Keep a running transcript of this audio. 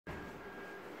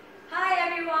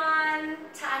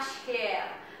Tash here.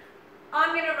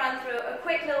 I'm going to run through a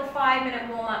quick little 5-minute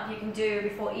warm-up you can do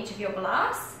before each of your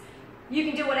blasts. You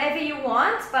can do whatever you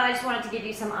want, but I just wanted to give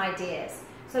you some ideas.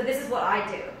 So this is what I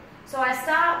do. So I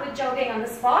start with jogging on the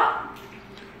spot,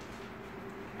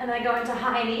 and then I go into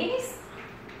high knees,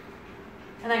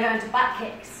 and I go into butt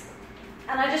kicks.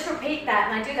 And I just repeat that,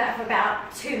 and I do that for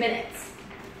about 2 minutes,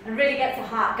 and really get the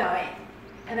heart going.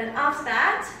 And then after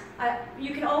that,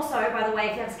 you can also, by the way,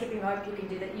 if you have skipping rope, you can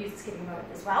do that, use the skipping rope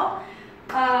as well.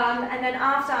 And then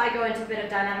after, I go into a bit of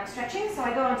dynamic stretching. So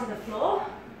I go onto the floor,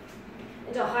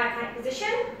 into a high plank position.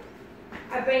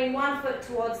 I bring one foot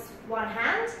towards one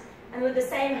hand, and with the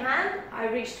same hand, I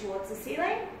reach towards the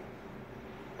ceiling.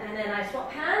 And then I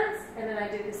swap hands, and then I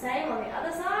do the same on the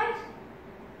other side,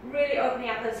 really opening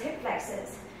up those hip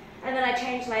flexors. And then I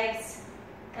change legs,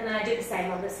 and then I do the same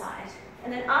on this side.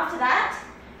 And then after that,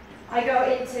 I go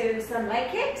into some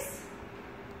leg kicks,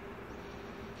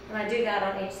 and I do that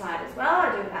on each side as well.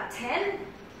 I do about 10.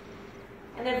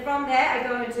 And then from there, I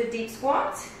go into a deep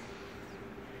squat.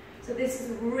 So this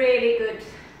is really good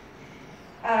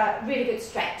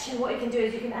stretch. And what you can do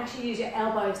is you can actually use your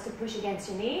elbows to push against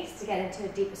your knees to get into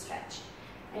a deeper stretch.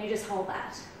 And you just hold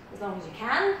that as long as you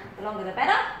can. The longer the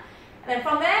better. And then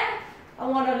from there, I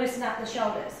want to loosen up the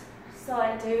shoulders. So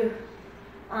I do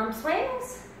arm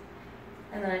swings,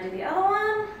 and then I do the other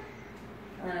one,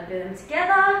 and then I do them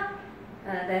together,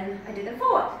 and then I do them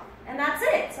forward. And that's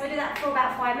it. So I do that for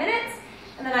about 5 minutes,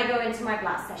 and then I go into my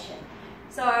blast session.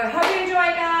 So hope you enjoy,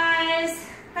 guys.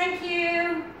 Thank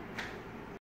you.